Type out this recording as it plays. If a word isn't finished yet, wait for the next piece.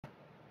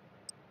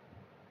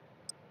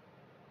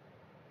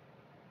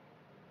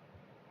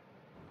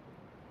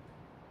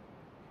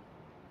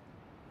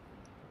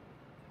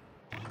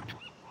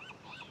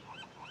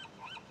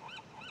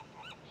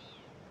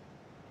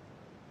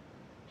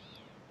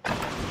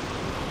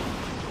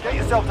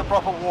Get yourself the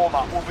proper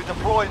warm-up. We'll be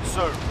deploying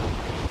soon.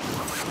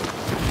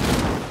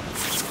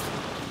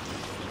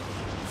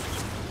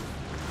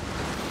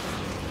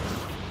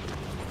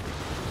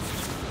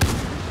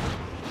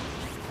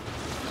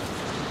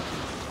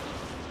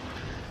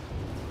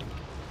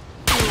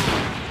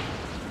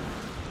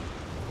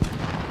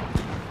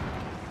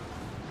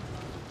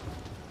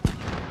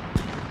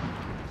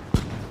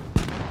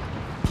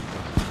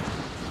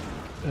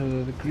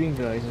 The green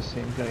guy is the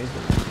same guy, isn't it?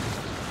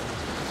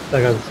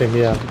 That guy's the same,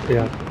 yeah.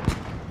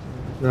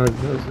 No,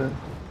 it's not.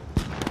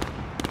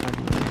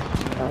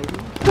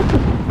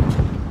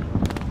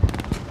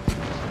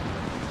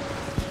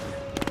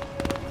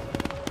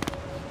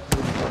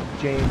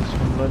 James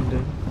from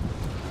London.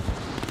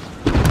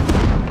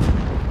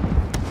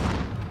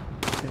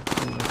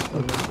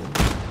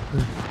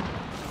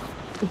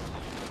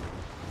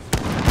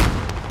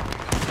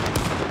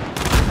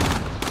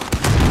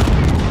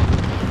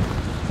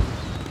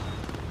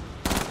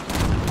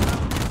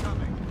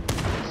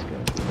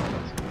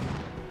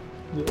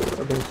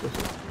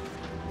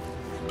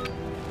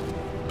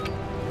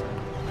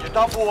 You're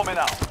done warming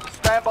up.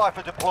 Stand by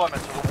for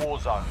deployment to the war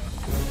zone.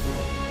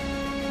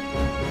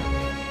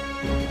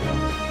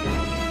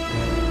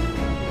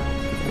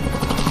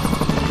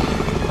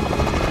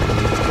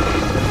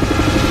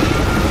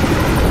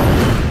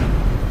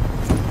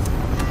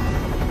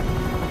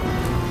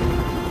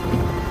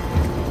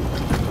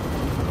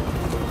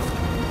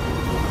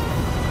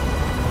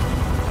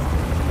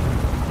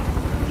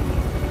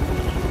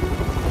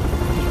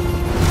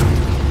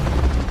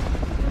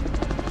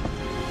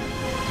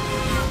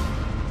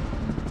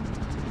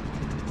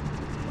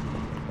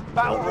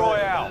 Battle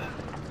Royale.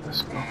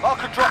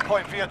 Mark a drop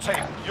point for your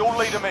team. You'll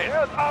lead them in.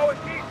 Here's our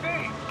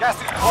DC. Gas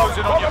is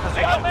closing on your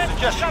position.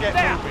 Suggest you get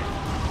moving.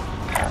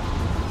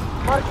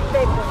 Mark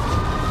station.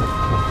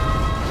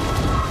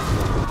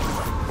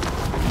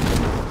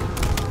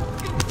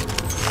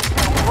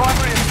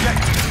 Primary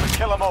objective is to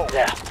kill them all.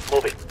 Yeah,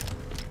 moving.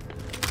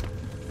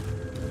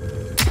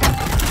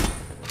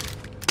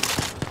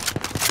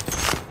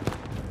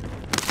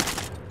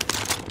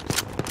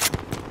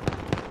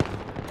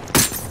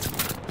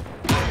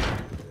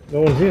 No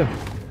one's here. No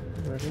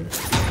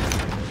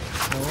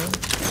one.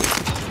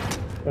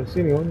 Can't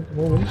see anyone at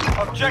the moment.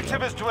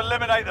 Objective is to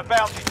eliminate the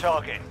bounty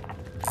target.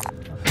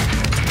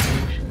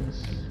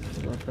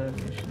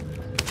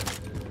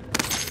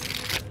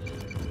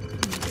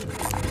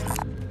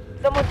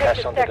 Someone take Cash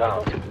the on the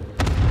tactical. ground.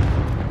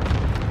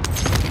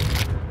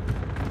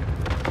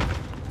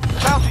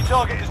 Bounty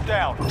target is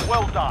down.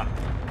 Well done.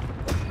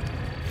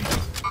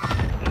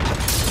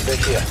 They're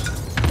here.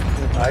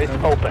 Eyes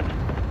open.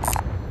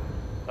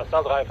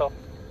 Assault rifle.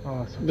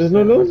 Oh, There's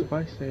no loot?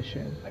 supply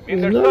station.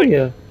 There's no one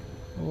here.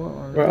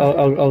 What? Right,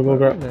 I'll go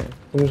grab.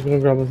 I'm just gonna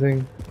grab a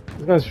thing.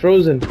 This guy's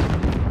frozen.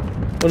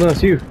 Oh no,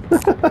 it's you.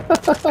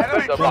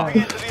 Enemy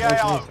dropping into the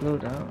AO. Let's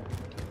load out.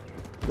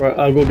 Right,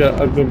 I'll go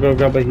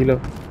grab a healer.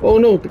 Oh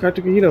no, the guy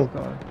took a healer.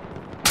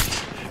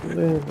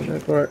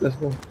 Alright, let's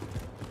go.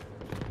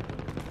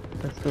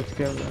 Let's go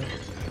together.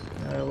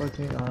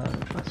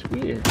 That's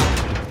weird.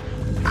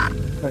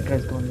 That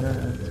guy's gone there.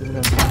 So we're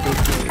gonna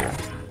be area.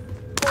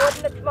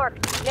 Coordinates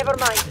marked. Never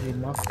mind. He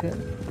marked it.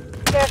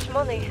 Cash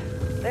money.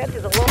 That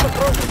is a lot of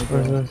progress.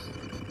 Very nice.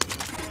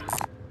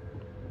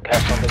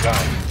 Cash on the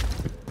ground.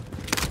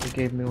 He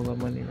gave me all the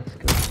money. Let's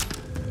go.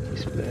 We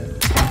split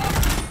it.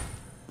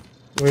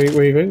 Where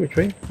are you going? Which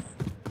way?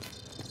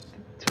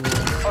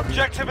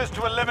 Objective is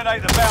to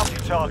eliminate the bounty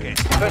target.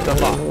 Turn the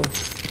lock.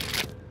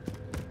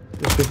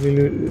 Just give me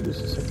loot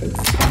just a second.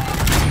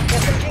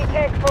 SMG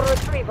tag for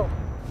retrieval.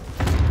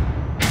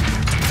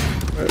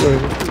 Right, where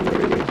is it? Where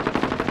are you?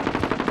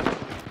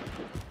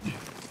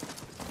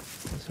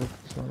 Let's hope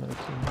it's not another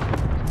team.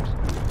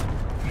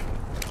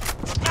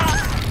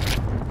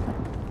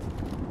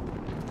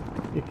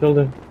 You killed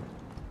him.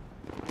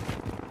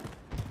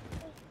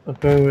 I'm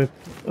going with.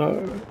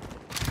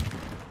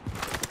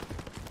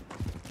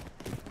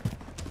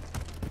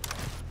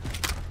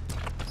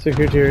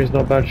 Security area is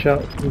not a bad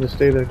shout. I'm gonna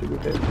stay there to be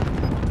fair.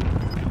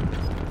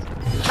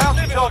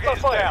 Bounty target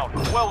is down.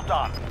 Well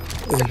done.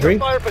 Is it free?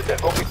 Fire for them.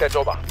 Go pick that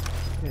job up.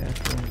 Yeah, it's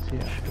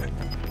yeah.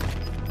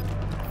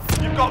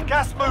 You've got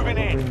gas moving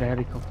Bring in. the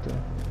helicopter.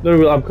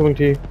 No, I'm coming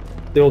to you.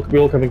 We're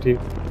all coming to you.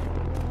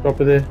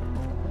 Drop it there.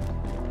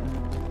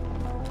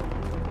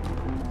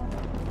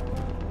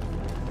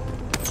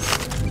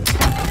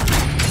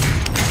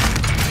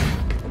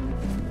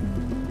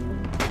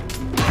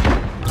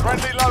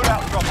 Friendly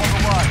loadout drop on the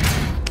way.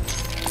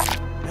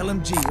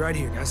 LMG right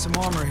here. Got some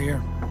armor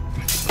here.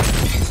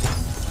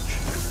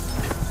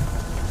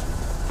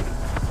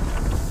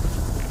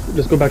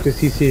 Let's go back to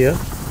CC, yeah?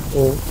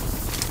 Or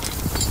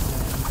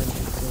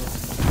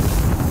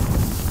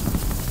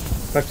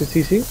back to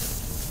CC?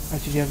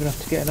 Actually, you have enough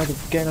to get another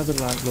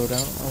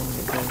loadout. I want to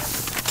get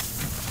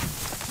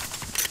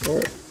those.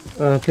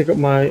 Alright. Pick up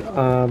my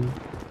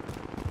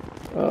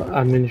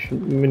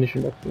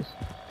ammunition boxes.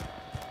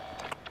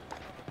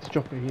 Let's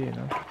drop it here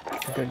now.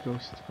 I got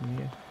ghosts from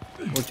here.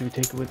 Or do we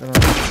take it with us?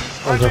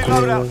 Friendly dropping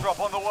it loadout in. drop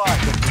on the way.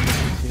 Drop it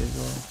here as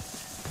well.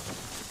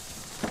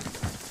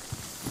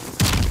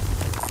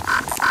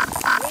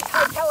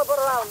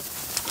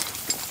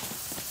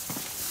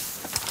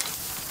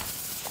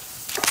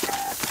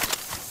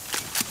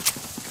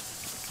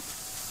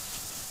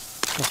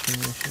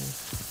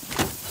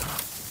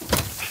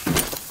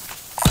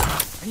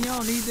 And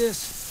y'all need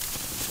this?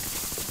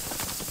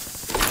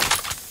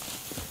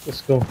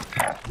 Let's go.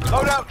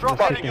 Loadout drop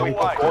heading your way.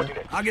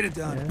 Coordinates. I'll get it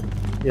done.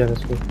 Yeah,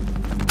 let's go.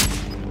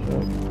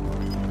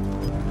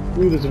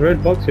 Ooh, there's a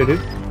red box here, dude.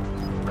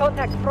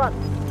 Contact front.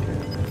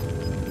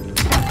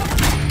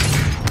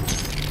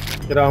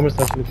 Get an armor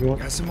station if you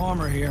want. Got some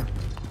armor here.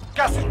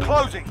 Gas is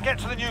closing. Get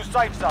to the new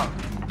safe zone.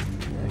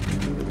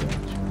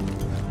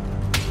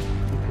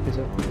 Pick us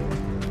up.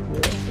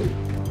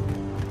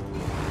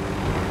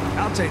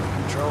 I'll take the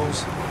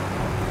controls.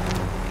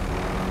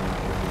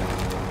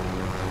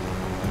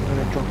 I'm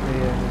gonna drop the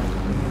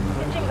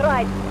Switching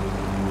right.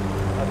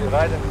 I'll be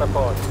right in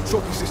support.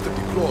 Trophy system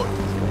deployed.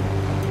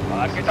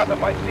 Get out of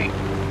my seat.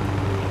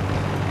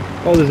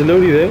 Oh, there's a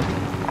loadie there.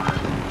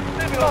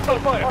 Leave me hostile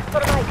fire. Oscar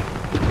right.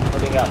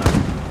 Moving up.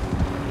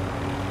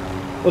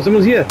 Oh,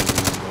 someone's here.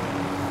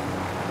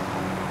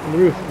 On the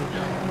roof.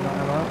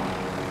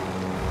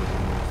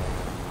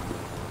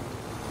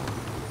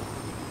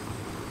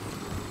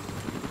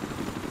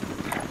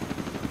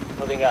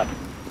 Moving up.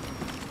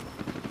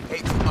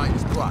 8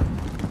 minus block.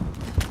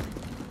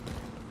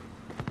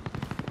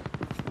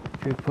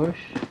 Should we push?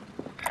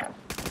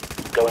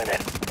 Going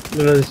in.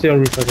 No, no, stay on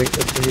roof, I think.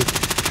 That's the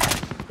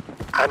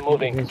roof. I'm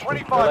moving.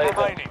 25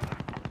 remaining.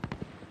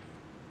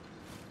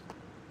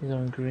 He's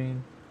on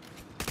green.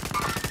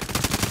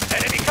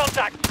 Enemy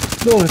contact.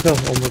 No, I fell.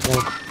 Oh my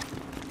god.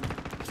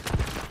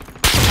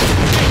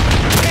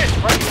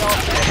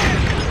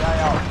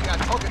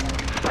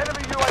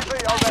 Enemy UAV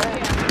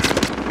overhead.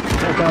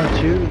 I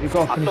downed 2. You've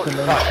got to finish them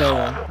in the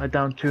stairwell. I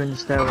downed 2 in the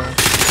stairwell.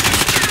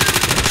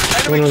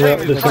 Enemy No, no,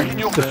 team there's is taking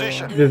your some-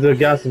 position. There's a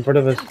gas in front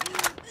of us.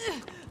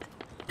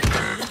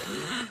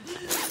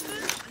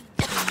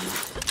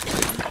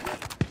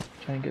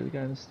 Try and get the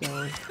guy in the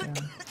stairwell. Yeah.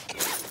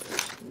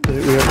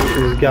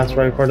 There's gas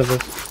right in front of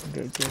us.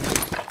 Good, good.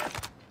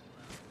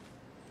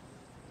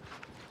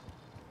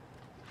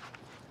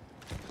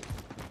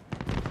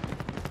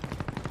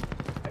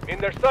 I'm in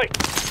their sight.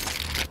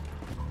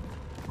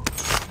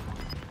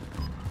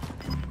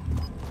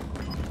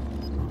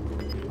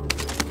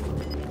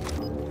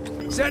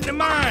 Setting a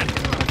mine.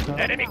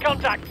 Enemy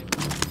contact.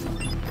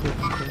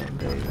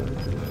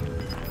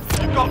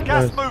 There You've got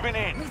gas Nice. moving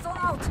in. you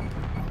go.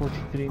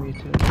 43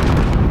 meters.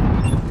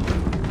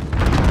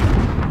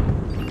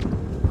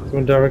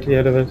 Someone directly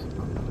ahead of us.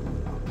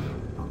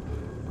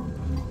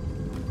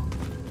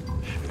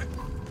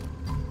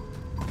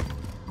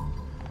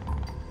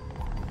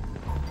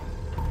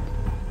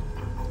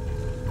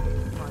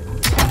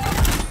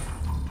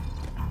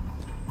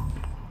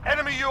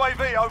 Enemy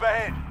UAV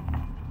overhead.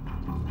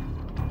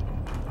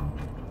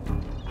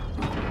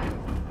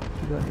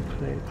 You got any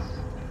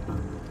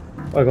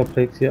plates? I got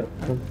plates, yeah.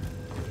 Come.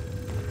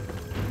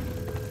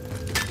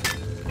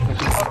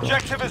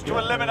 Objective is to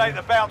eliminate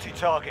the bounty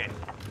target.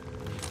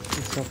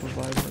 It's not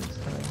provided this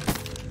time.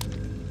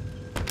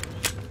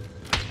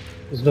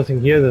 There's nothing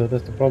here though,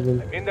 that's the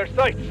problem. I'm in their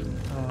sight.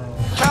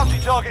 Oh, Bounty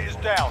target is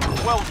down.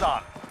 Well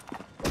done.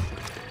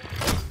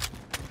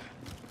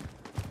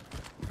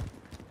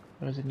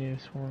 where's the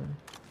nearest one?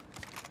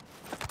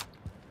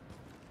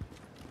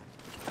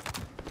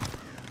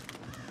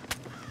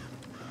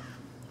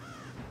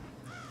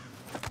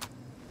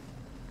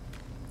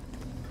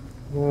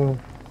 Oh,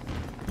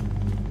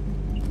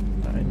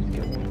 I need to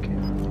get one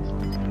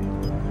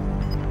kill.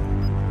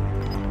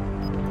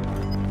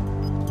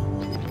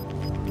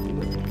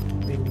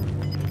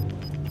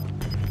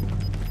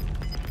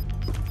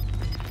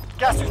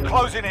 Gas is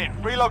closing in.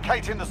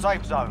 Relocating the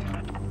safe zone.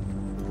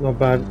 not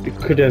bad. It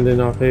could end in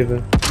our favour.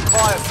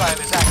 Fire sale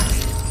is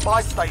active.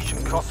 Buy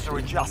station costs are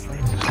adjusted.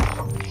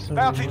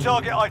 Bounty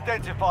target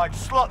identified.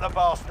 Slot the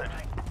bastard.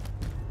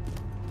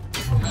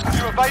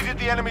 You evaded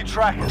the enemy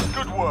trackers.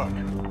 Good work.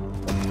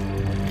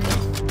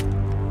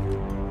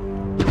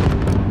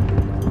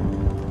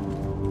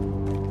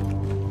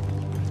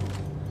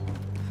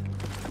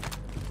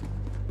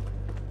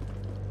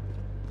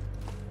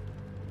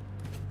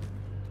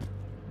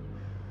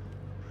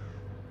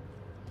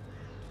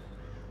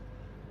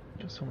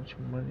 Got so much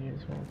money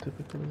as well,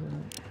 typical, isn't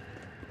it?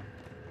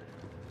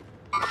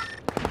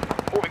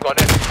 Moving on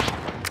in.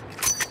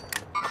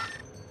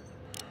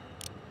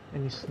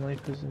 Any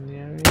snipers in the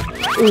area?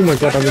 Oh my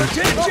god, I'm in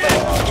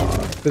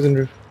prison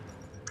roof.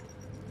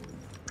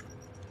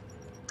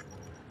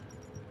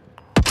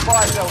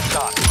 Fire sale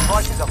done.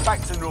 Prices are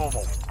back to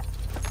normal.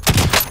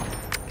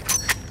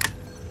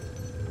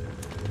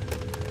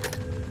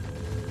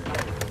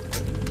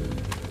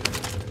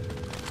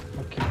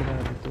 I'll keep an eye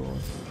on the door.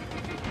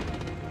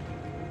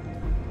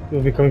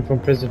 You'll be coming from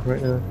prison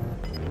right now.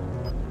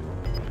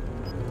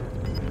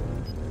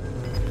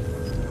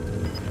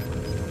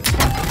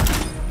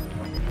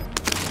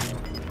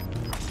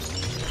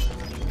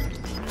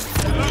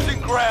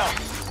 Losing ground.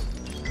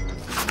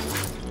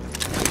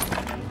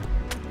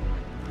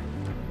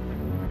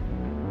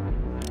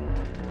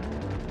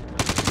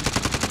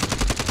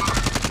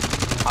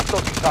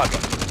 Approaching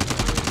target.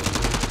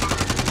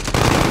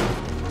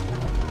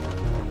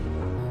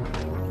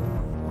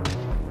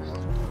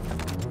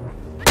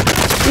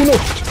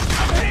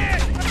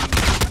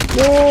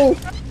 No!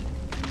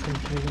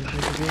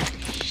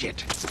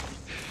 Shit.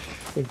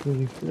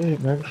 Holy flip,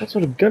 man. What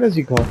sort of gun has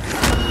he got?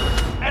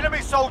 Enemy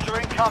soldier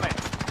incoming.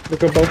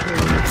 Look about.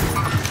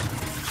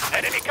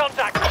 Enemy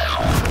contact.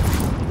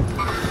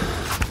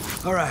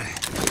 All right.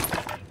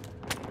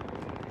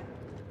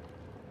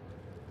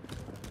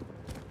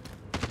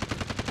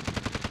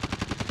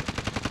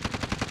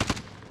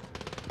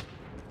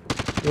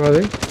 Where are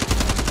they?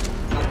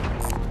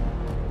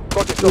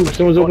 Got this Ooh,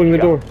 someone's opening the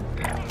door.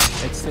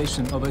 Aid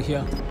station over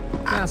here.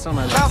 That's on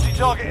my left. Bounty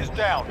target is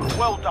down.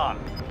 Well done.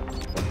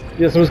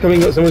 Yeah, someone's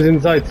coming. Someone's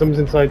inside. Someone's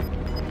inside. Hey,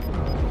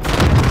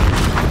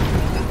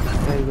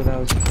 but I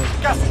was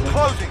supposed Gas is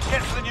closing.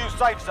 Get to the new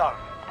safe zone.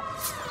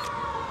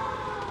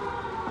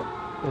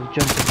 to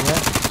jump in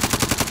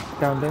there.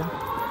 Down there.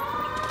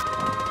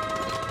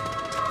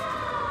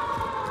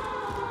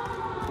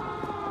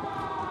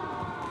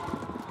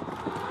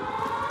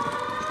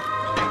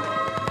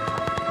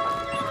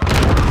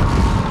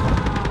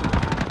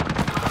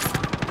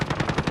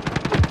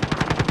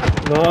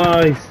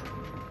 Nice.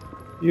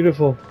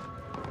 Beautiful.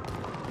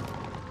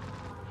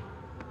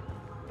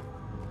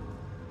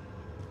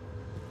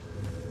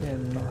 Yeah,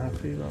 I'm not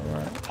happy about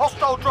that.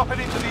 Hostile dropping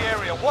into the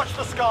area. Watch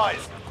the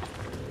skies.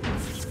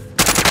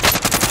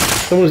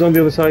 Someone's on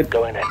the other side.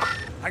 Going in.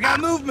 I got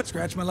movement.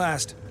 Scratch my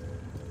last.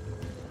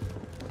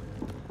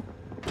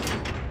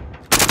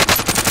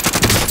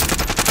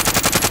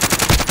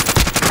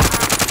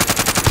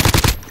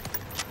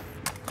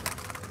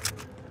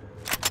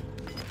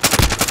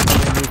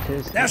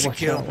 That's a Watch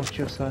kill. out, watch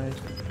your side.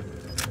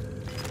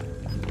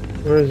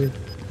 Where is he?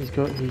 He's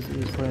going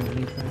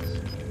underneath us.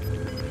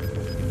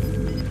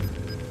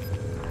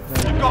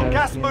 You've got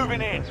gas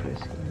moving in. He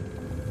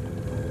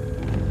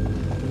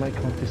might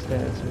come up the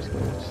stairs, so he's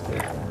going up the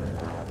stairs.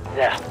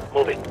 Yeah,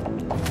 moving.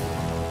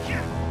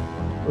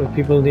 With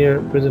people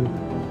near prison.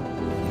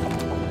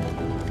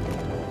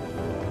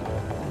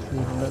 Just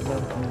leave him, let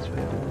him come this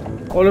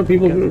way. All the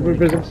people Get in him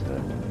prison. across there.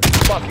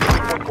 Fuck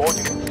you, report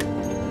coordinates.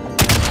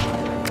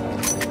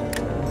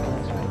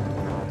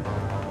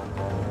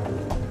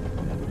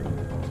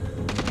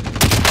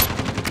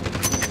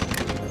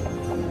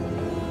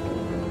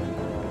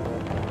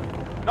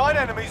 Nine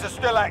enemies are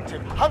still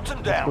active. Hunt them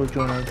Go down.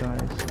 join our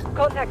guys.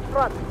 Contact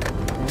front.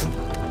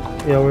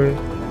 Yeah, we're.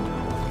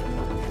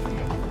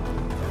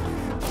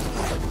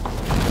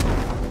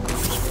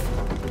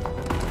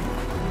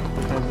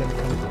 The guy's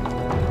gonna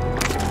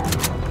come.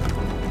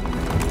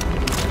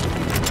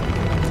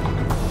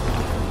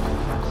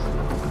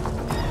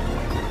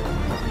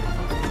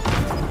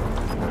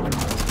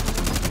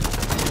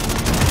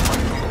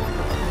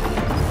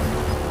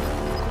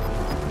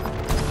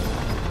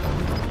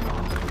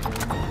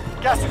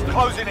 Gas is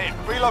closing in.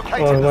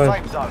 Relocating Oh, the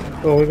right. safe zone.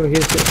 Oh, we're gonna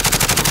get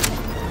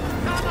shit.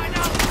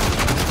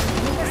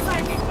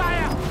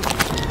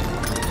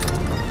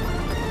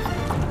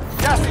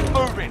 Gas is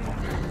moving.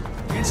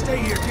 Can't stay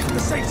here. Get to the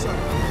safe zone.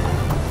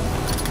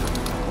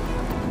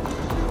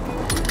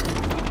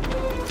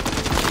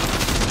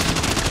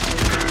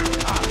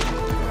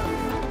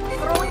 Find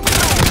the range.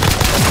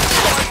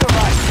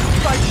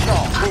 Stay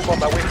sharp. Move on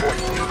my waypoint.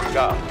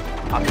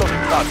 Yeah, I'm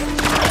talking target.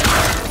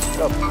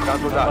 Look,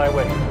 cancel that. My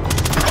way.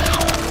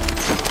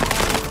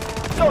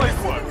 Solid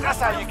work. That's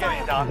how you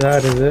get it done.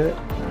 That is it.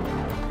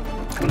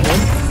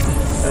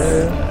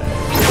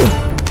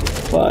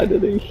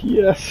 Finally,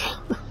 yes.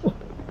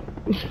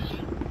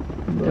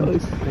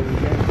 Nice.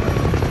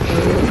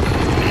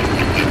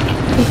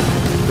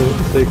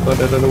 Take one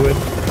and then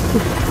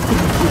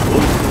win.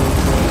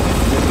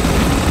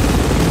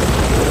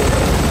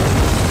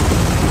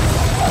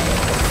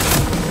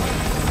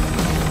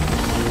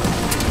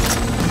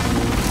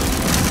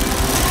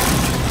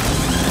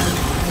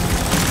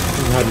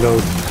 Had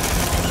loads.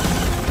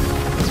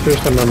 It's the first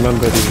time I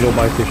remember there's no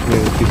buy station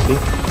in the PC.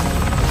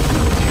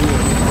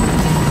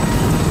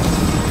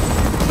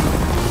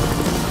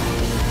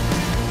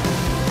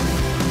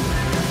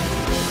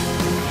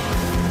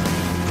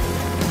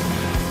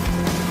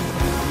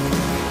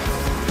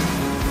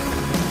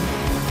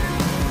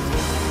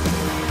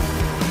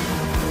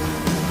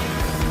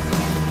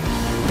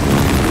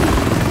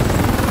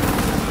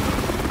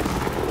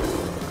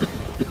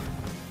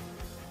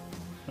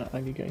 Are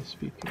you guys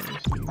speaking?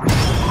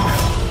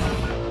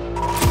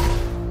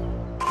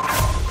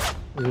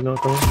 Is he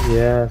not going?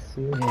 Yes.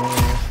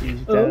 Yes, he's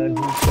done.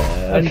 He's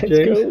done. Let's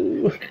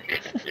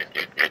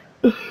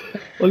go.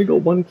 Only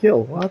got one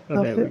kill. What?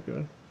 Oh, That's there it. we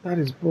go. That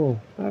is bull.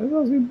 That is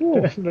absolute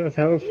bull. That's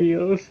how it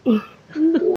feels.